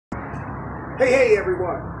Hey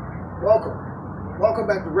everyone, welcome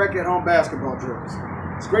back to Rec at Home Basketball Drills.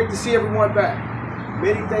 It's great to see everyone back.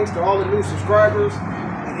 Many thanks to all the new subscribers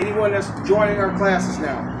and anyone that's joining our classes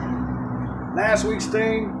now. Last week's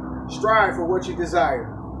theme, strive for what you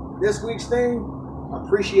desire. This week's theme,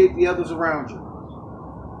 appreciate the others around you.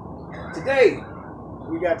 Today,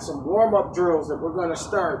 we got some warm-up drills that we're going to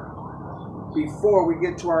start before we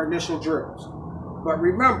get to our initial drills. But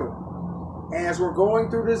remember, as we're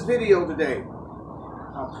going through this video today,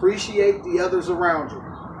 appreciate the others around you.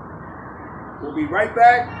 We'll be right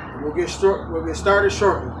back, and we'll get started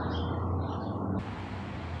shortly.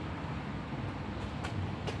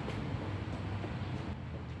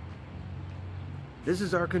 This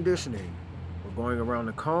is our conditioning. We're going around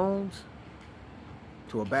the cones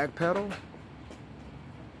to a back pedal.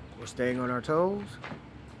 We're staying on our toes.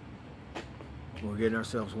 We're getting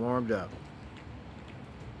ourselves warmed up.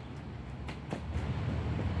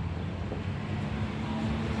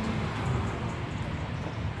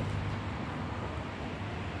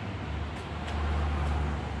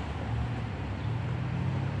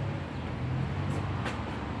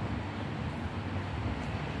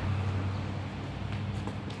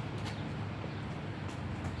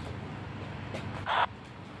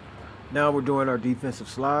 Now we're doing our defensive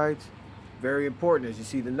slides. Very important, as you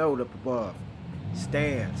see the note up above.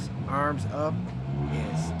 Stance, arms up,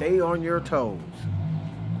 and stay on your toes.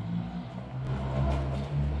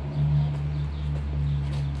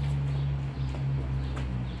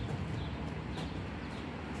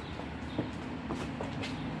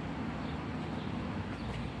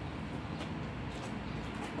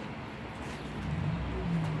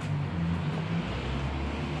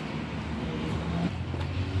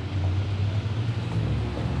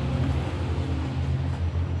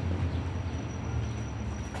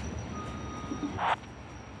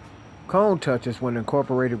 Cone touches, when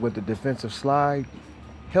incorporated with the defensive slide,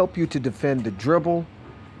 help you to defend the dribble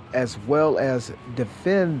as well as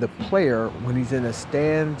defend the player when he's in a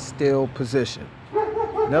standstill position.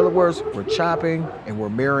 In other words, we're chopping and we're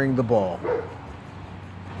mirroring the ball.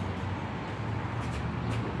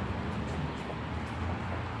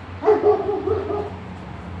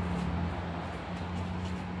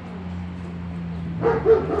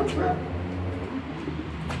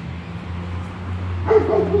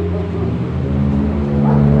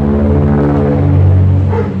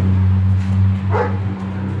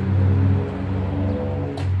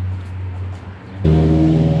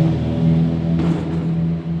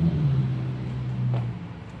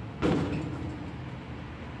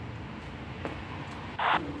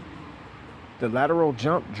 The lateral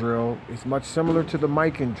jump drill is much similar to the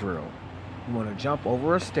miking drill. You want to jump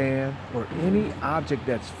over a stand or any object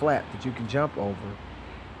that's flat that you can jump over.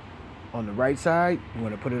 On the right side, you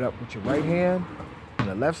want to put it up with your right hand. On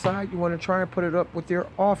the left side, you want to try and put it up with your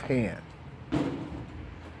off hand.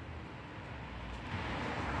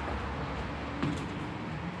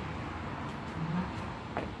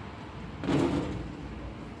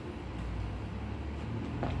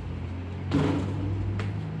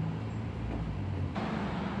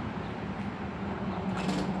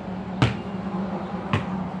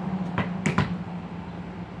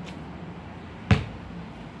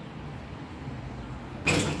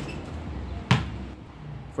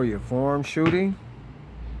 For your form shooting,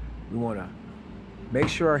 we want to make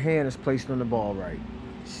sure our hand is placed on the ball right.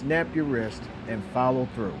 Snap your wrist and follow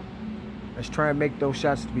through. Let's try and make those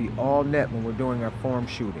shots to be all net when we're doing our form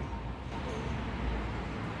shooting.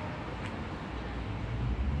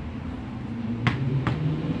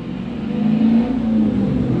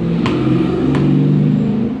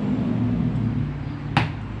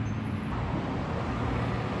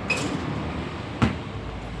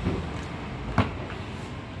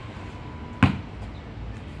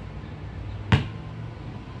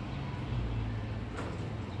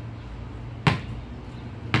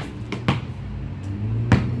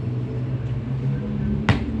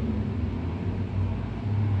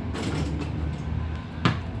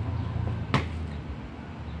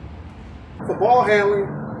 For ball handling,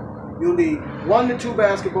 you'll need 1 to 2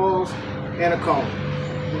 basketballs and a cone.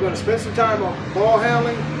 We're going to spend some time on ball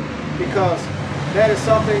handling because that is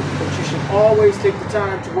something that you should always take the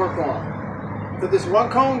time to work on. For this 1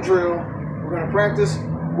 cone drill, we're going to practice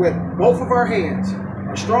with both of our hands,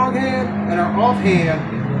 our strong hand and our off hand,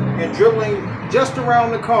 and dribbling just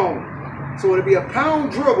around the cone. So it'll be a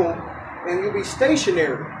pound dribble and you'll be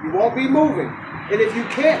stationary. You won't be moving. And if you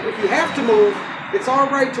have to move, it's all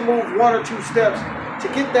right to move 1 or 2 steps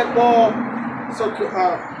to get that ball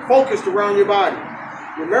focused around your body.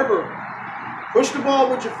 Remember, push the ball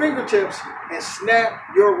with your fingertips and snap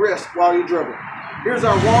your wrist while you dribble. Here's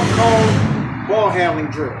our 1 cone ball handling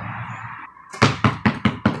drill.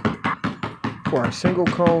 For our single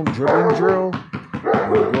cone dribbling drill,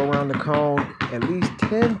 we'll go around the cone at least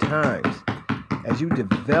 10 times. As you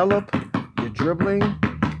develop your dribbling,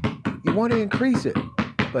 you want to increase it.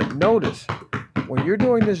 But notice, when you're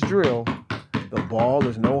doing this drill, the ball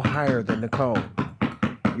is no higher than the cone.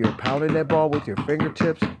 You're pounding that ball with your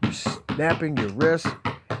fingertips, you're snapping your wrists,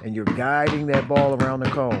 and you're guiding that ball around the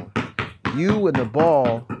cone. You and the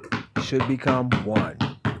ball should become one.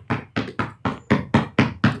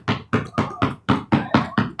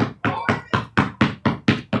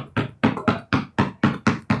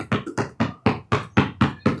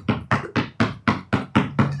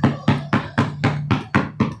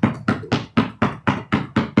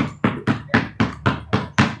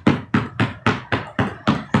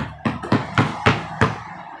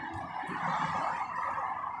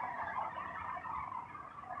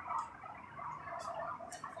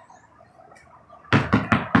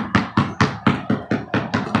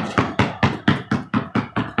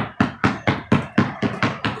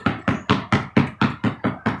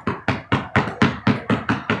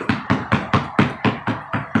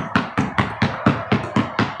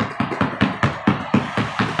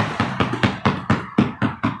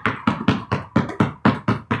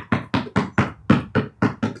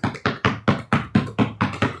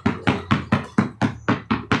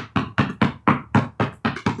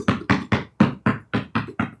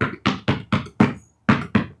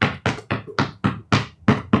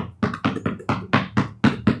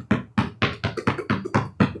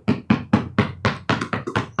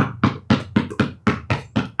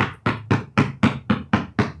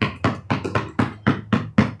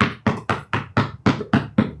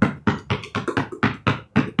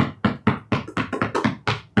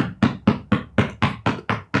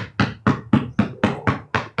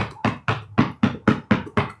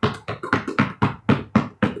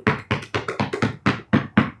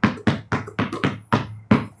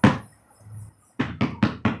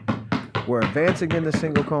 We're advancing in the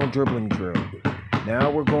single cone dribbling drill. Now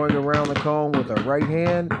we're going around the cone with our right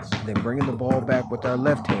hand, and then bringing the ball back with our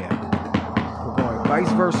left hand. We're going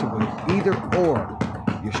vice versa with either or.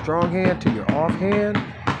 Your strong hand to your off hand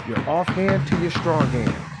to your strong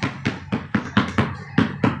hand.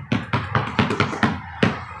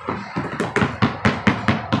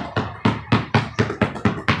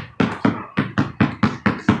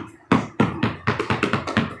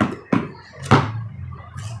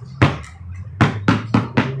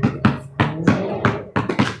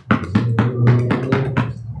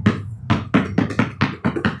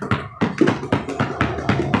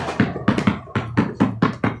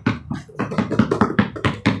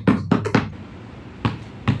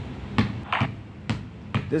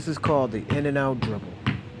 This is called the in and out dribble.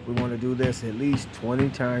 We want to do this at least 20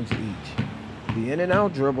 times each. The in and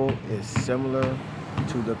out dribble is similar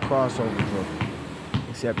to the crossover dribble,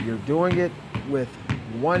 except you're doing it with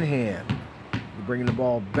one hand. You're bringing the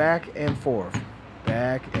ball back and forth,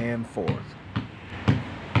 back and forth.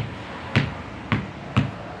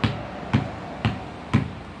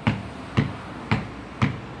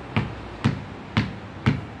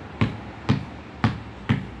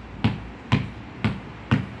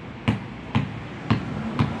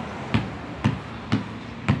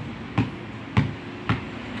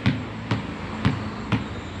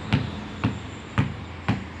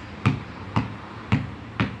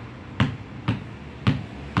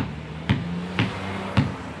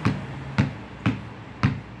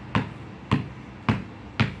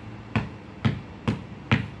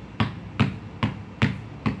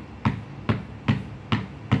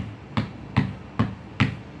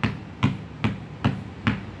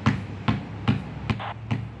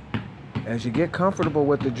 As you get comfortable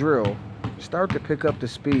with the drill, start to pick up the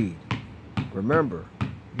speed. Remember,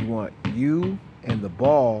 you want you and the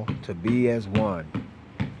ball to be as one.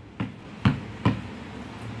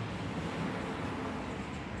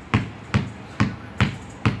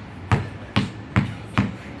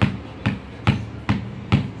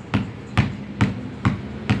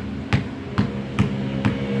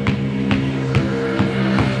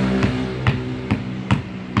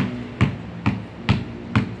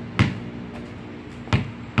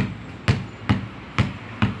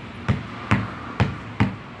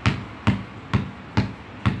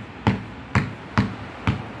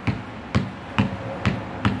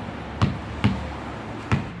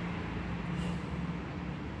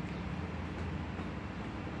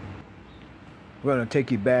 We're going to take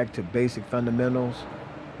you back to basic fundamentals.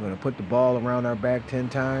 We're going to put the ball around our back 10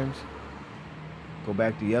 times. Go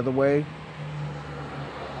back the other way.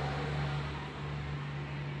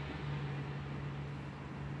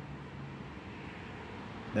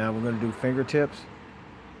 Now we're going to do fingertips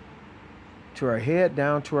to our head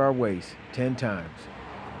down to our waist 10 times.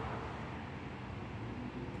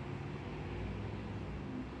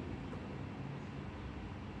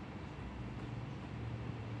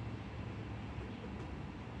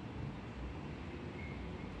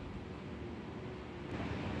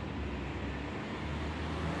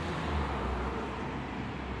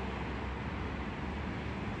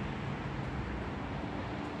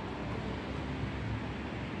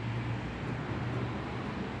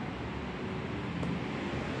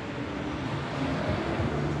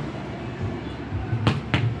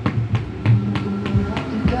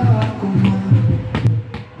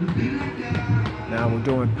 Now we're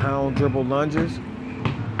doing pound dribble lunges.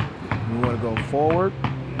 You want to go forward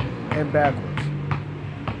and backwards.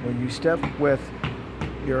 When you step with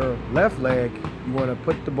your left leg, you want to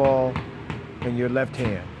put the ball in your left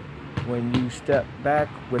hand. When you step back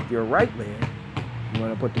with your right leg, you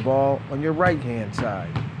want to put the ball on your right hand side.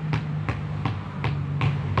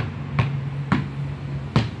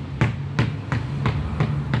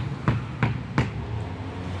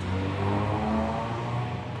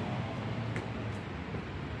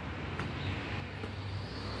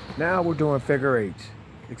 Now we're doing figure eights,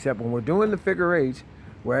 except when we're doing the figure eights,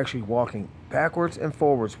 we're actually walking backwards and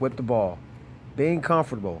forwards with the ball, being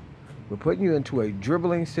comfortable. We're putting you into a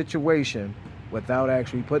dribbling situation without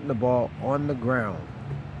actually putting the ball on the ground.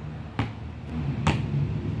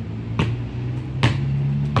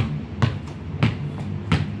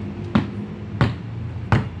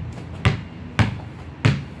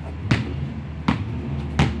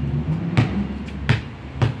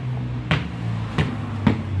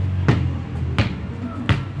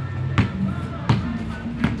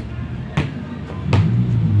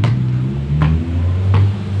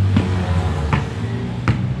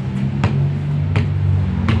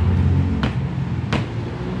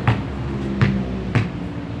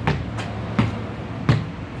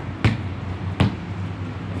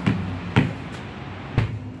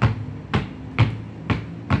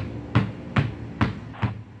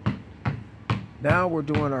 Now we're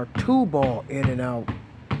doing our two ball in and out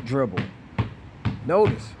dribble.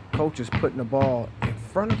 Notice coach is putting the ball in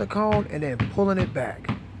front of the cone and then pulling it back.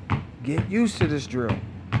 Get used to this drill.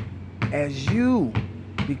 As you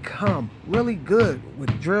become really good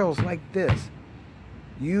with drills like this,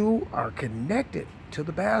 you are connected to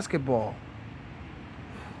the basketball.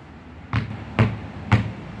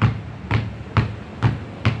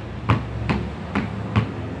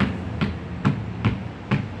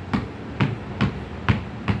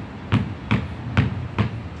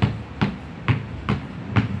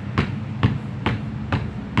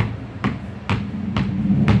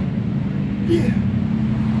 Yeah.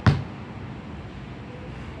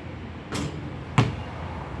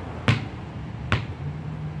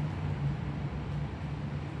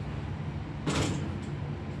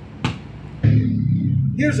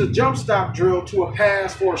 Here's a jump stop drill to a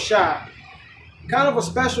pass for a shot. Kind of a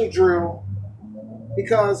special drill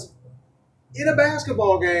because in a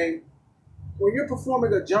basketball game, when you're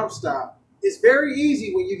performing a jump stop, it's very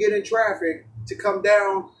easy when you get in traffic to come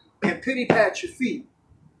down and pity pat your feet.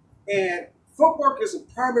 And footwork is a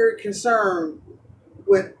primary concern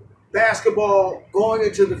with basketball going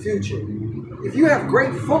into the future. If you have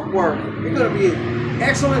great footwork, you're going to be an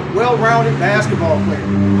excellent, well-rounded basketball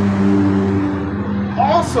player.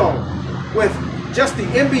 Also, with just the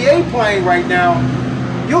NBA playing right now,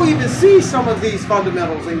 you'll even see some of these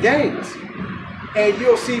fundamentals in games. And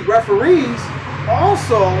you'll see referees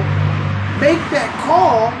also make that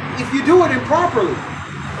call if you do it improperly.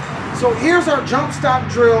 So here's our jump stop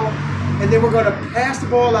drill, and then we're going to pass the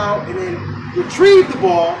ball out and then retrieve the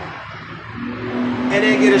ball and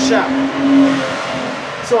then get a shot.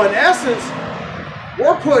 So in essence,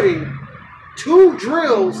 we're putting two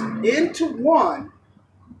drills into one.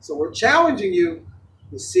 So we're challenging you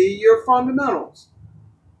to see your fundamentals.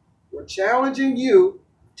 We're challenging you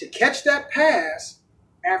to catch that pass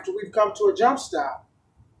after we've come to a jump stop.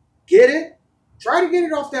 Get it, try to get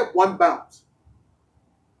it off that one bounce.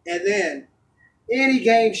 And then any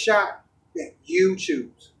game shot that you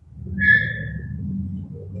choose.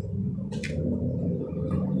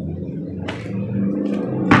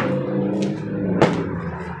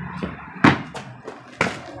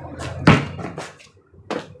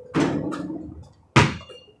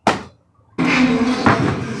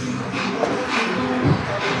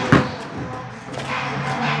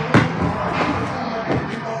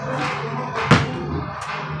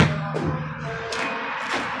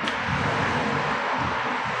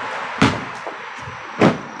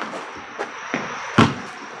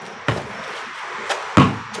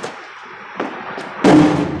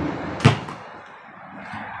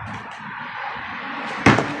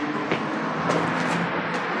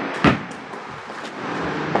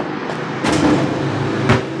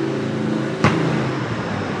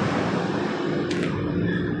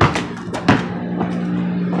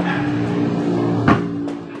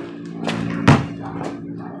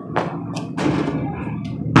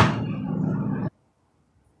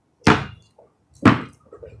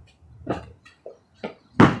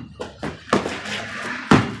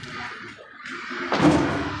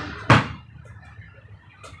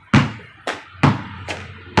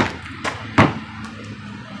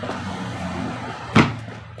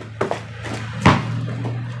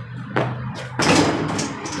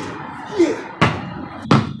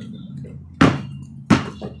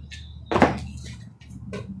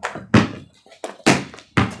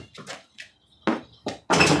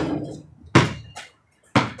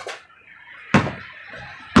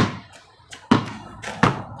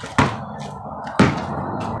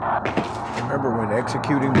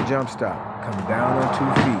 executing the jump stop. Come down on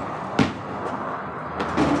 2 feet.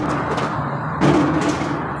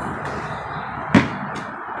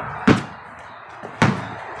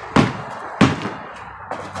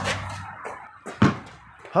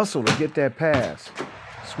 Hustle to get that pass.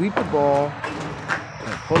 Sweep the ball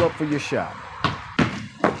and pull up for your shot.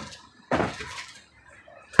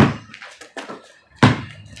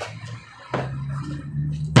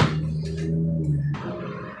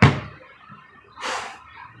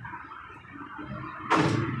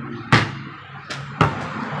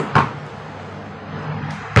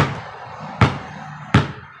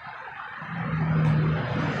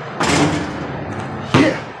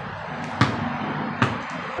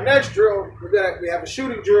 Next drill, we have a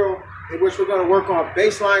shooting drill in which we're going to work on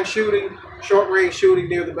baseline shooting, short range shooting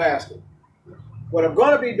near the basket. What I'm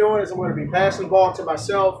going to be doing is I'm going to be passing the ball to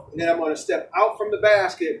myself, and then I'm going to step out from the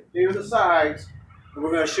basket near the sides, and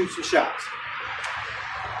we're going to shoot some shots.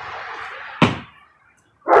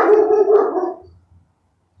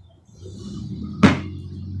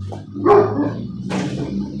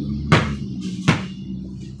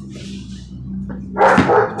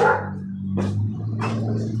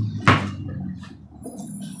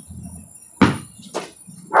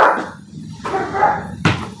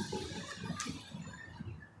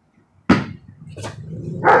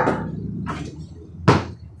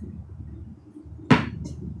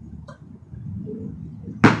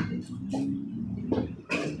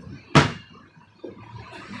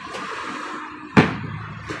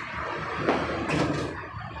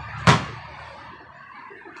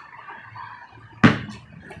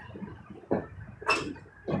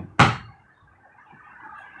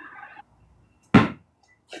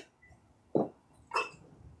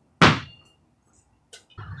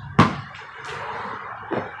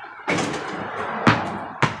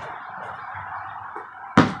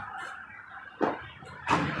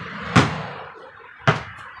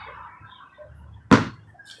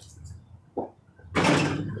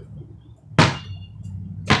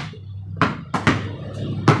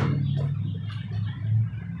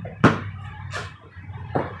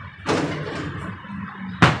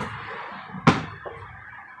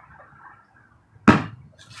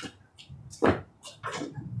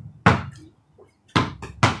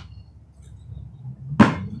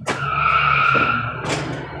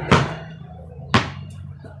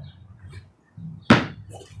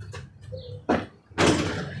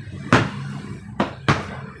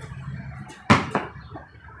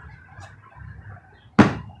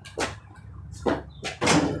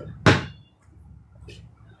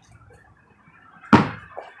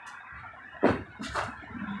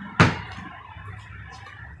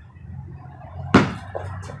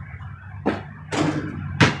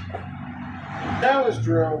 Challenge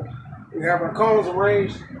drill, we have our cones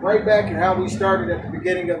arranged right back in how we started at the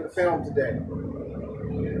beginning of the film today.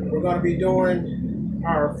 We're going to be doing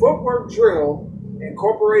our footwork drill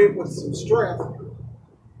incorporated with some strength,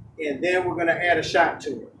 and then we're going to add a shot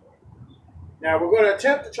to it. Now we're going to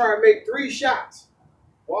attempt to try and make 3 shots.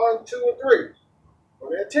 1, 2, and 3. We're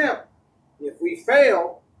going to attempt. If we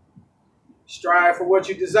fail, strive for what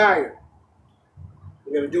you desire.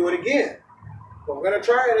 We're going to do it again. But we're going to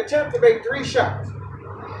try and attempt to make 3 shots.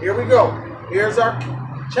 Here we go. Here's our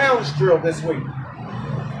challenge drill this week.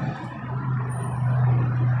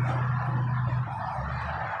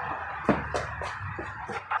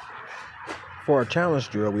 For our challenge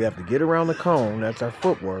drill, we have to get around the cone. That's our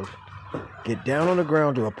footwork. Get down on the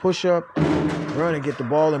ground, do a push-up, run and get the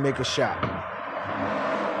ball and make a shot.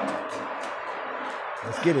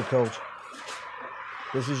 Let's get it, coach.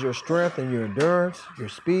 This is your strength and your endurance, your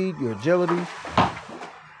speed, your agility,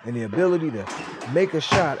 and the ability to make a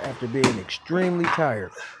shot after being extremely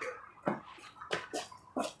tired.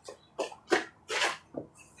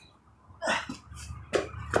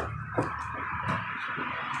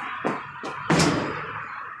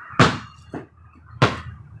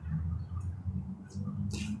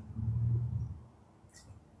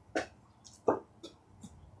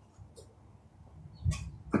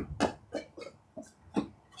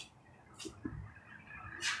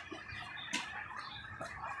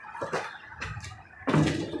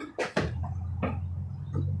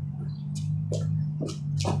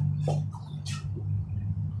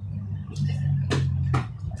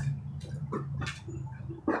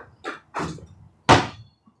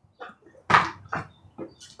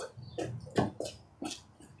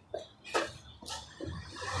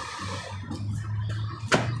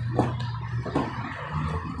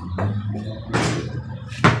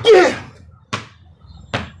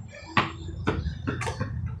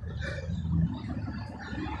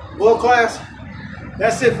 Well, class,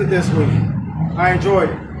 that's it for this week. I enjoyed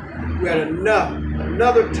it. We had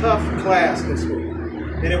another tough class this week,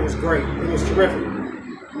 and it was great. It was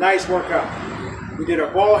terrific. Nice workout. We did our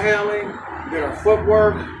ball handling, we did our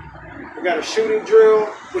footwork, we got a shooting drill,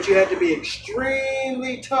 which you had to be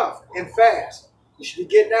extremely tough and fast. You should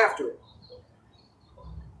be getting after it.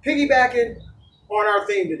 Piggybacking on our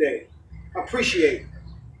theme today, appreciate.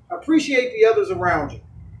 Appreciate the others around you.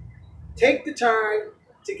 Take the time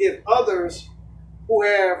to give others who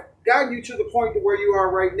have gotten you to the point to where you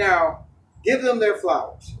are right now, give them their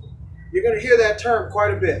flowers. You're going to hear that term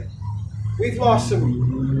quite a bit. We've lost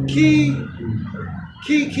some key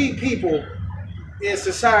people in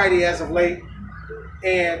society as of late,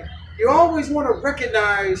 and you always want to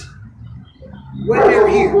recognize when they're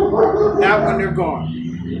here, not when they're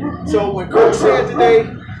gone. So when Coach said today,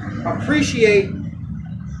 appreciate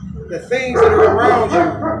the things that are around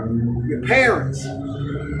you, your parents,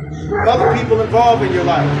 other people involved in your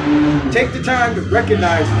life. Take the time to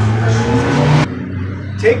recognize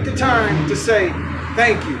them. Take the time to say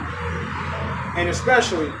thank you. And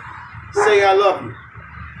especially say I love you.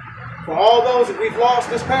 For all those that we've lost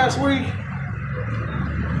this past week,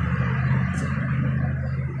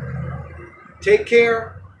 take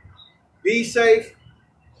care, be safe,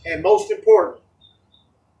 and most important,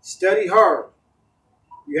 study hard.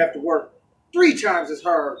 You have to work 3 times as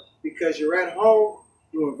hard because you're at home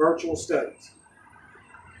doing virtual studies.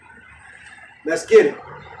 Let's get it.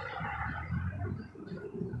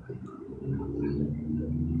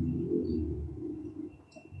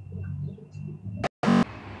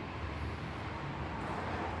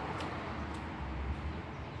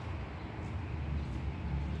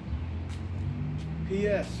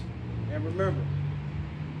 P.S. And remember,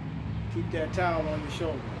 keep that towel on your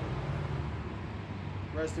shoulder.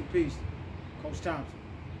 Rest in peace, Coach Thompson.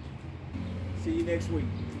 See you next week.